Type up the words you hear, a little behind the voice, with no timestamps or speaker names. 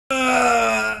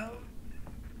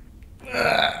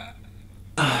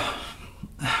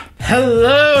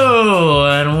Hello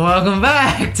and welcome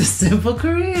back to Simple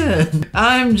Korean.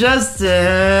 I'm Justin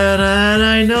and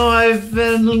I know I've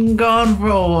been gone for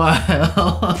a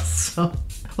while, so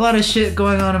a lot of shit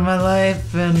going on in my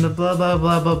life and blah blah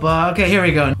blah blah blah. Okay, here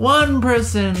we go. One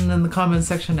person in the comment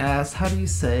section asked, how do you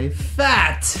say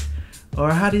fat?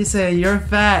 Or how do you say you're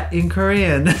fat in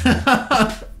Korean?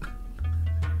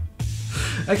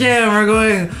 Okay, we're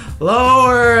going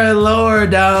lower and lower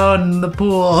down the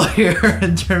pool here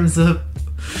in terms of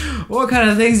what kind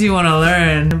of things you want to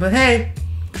learn. But hey,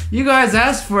 you guys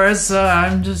asked for it, so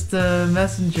I'm just a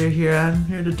messenger here. I'm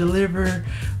here to deliver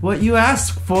what you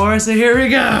asked for, so here we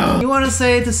go. You want to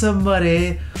say to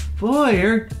somebody, boy,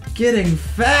 you're getting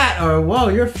fat, or whoa,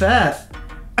 you're fat.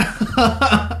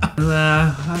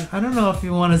 I don't know if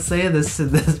you want to say this to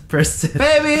this person.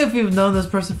 Maybe if you've known this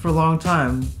person for a long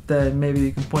time, then maybe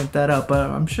you can point that out,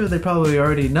 but I'm sure they probably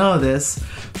already know this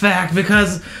fact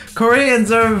because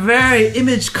Koreans are very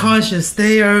image conscious.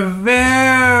 They are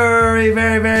very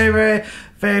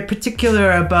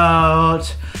particular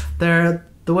about the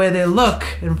way they look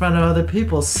in front of other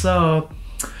people, so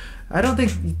I don't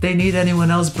think they need anyone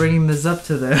else bringing this up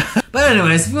to them. But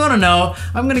anyways, if you want to know,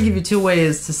 I'm going to give you 2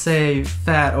 ways to say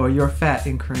fat or you're fat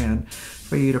in Korean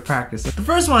for you to practice. The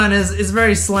first one is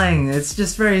very slang. It's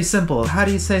just very simple. How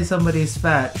do you say somebody's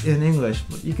fat in English?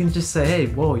 You can just say, hey,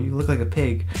 whoa, you look like a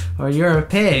pig, or you're a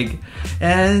pig.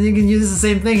 And you can use the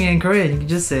same thing in Korean. You can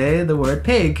just say the word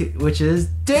pig, which is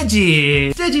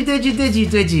deji.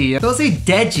 Deji. Don't say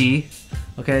deji.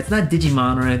 Okay, it's not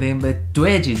Digimon or anything, but due.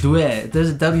 There's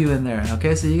a W in there.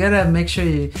 Okay, so you gotta make sure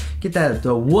you get that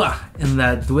the wa in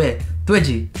that due,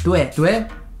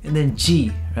 and then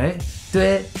G, right?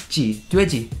 Deji.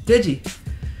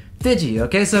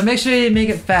 Okay, so make sure you make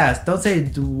it fast. Don't say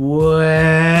dueji.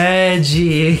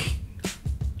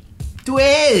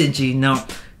 No,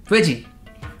 dueji.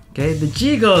 Okay, the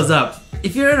G goes up.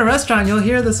 If you're in a restaurant, you'll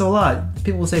hear this a lot.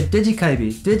 People will say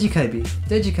dejikaibi,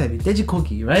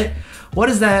 dejikogi, right? What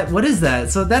is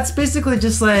that? So that's basically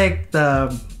just like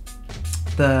the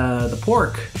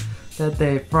pork that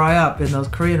they fry up in those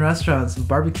Korean restaurants and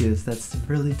barbecues. That's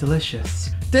really delicious.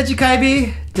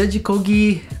 Dejikaibi,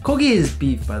 dejikogi. Kogi is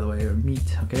beef, by the way, or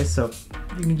meat. Okay, so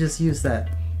you can just use that.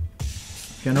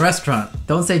 If you're in a restaurant,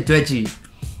 don't say deji.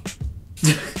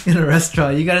 In a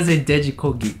restaurant, you gotta say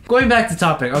dejikogi. Going back to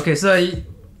topic. Okay, so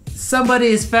somebody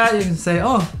is fat, you can say,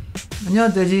 oh,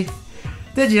 안녕 deji.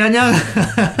 Deji, 안녕.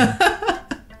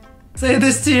 Say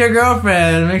this to your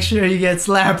girlfriend. Make sure you get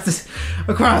slapped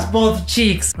across both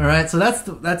cheeks. All right, so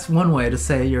that's one way to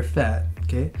say you're fat.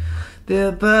 Okay,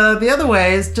 the other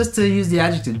way is just to use the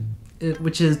adjective,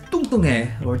 which is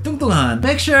뚱뚱해 or 뚱뚱한.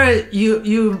 Make sure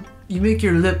you make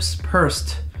your lips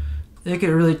pursed. Make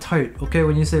it really tight. Okay,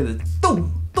 when you say the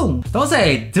tung. Don't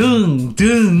say dung.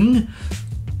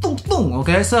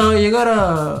 Okay, so you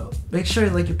gotta make sure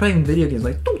like you're playing video games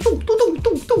like tung.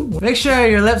 Make sure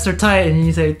your lips are tight and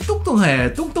you say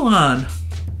뚱뚱한.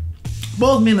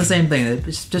 Both mean the same thing. It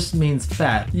just means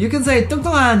fat. You can say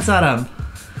뚱뚱한 사람,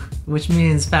 which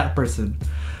means fat person,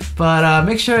 but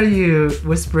make sure you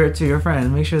whisper it to your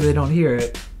friend. Make sure they don't hear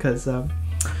it, because you're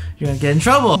gonna get in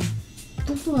trouble.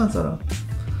 뚱뚱한 사람.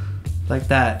 Like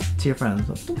that to your friends.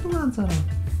 뚱뚱한 사람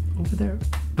over there.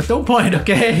 But don't point,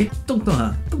 okay?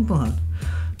 뚱뚱한.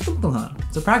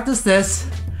 So practice this.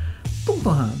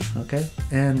 뚱뚱한, okay?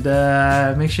 And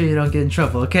make sure you don't get in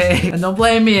trouble, okay? And don't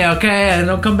blame me, okay? And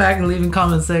don't come back and leave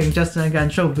comments saying Justin, I got in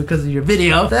trouble because of your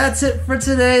video. That's it for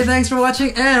today. Thanks for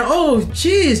watching. And oh,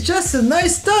 geez, Justin,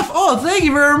 nice stuff. Oh, thank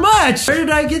you very much. Where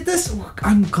did I get this?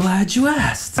 I'm glad you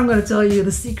asked. I'm gonna tell you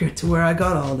the secret to where I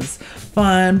got all this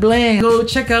fun bling. Go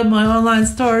check out my online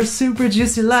store, Super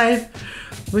Juicy Life,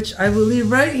 which I will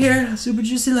leave right here,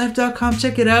 superjuicylife.com.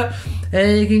 Check it out.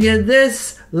 And you can get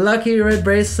this lucky red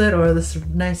bracelet, or this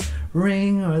nice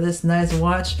ring, or this nice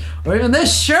watch, or even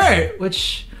this shirt,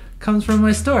 which comes from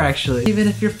my store actually. Even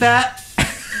if you're fat,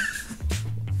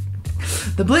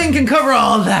 the bling can cover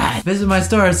all of that. Visit my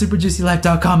store at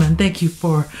superjuicylife.com, and thank you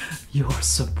for your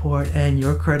support and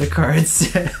your credit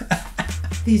cards.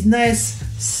 These nice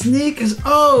sneakers,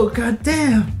 oh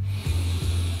goddamn.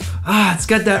 Ah, it's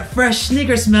got that fresh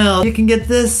sneaker smell. You can get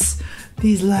these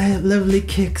lovely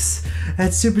kicks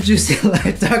at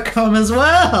superjuicylife.com as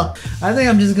well. I think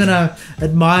I'm just gonna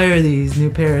admire this new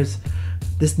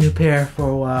pair for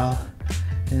a while.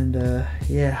 And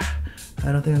yeah,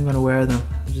 I don't think I'm gonna wear them.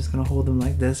 I'm just gonna hold them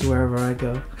like this wherever I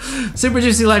go.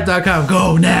 Superjuicylife.com,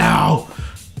 go now!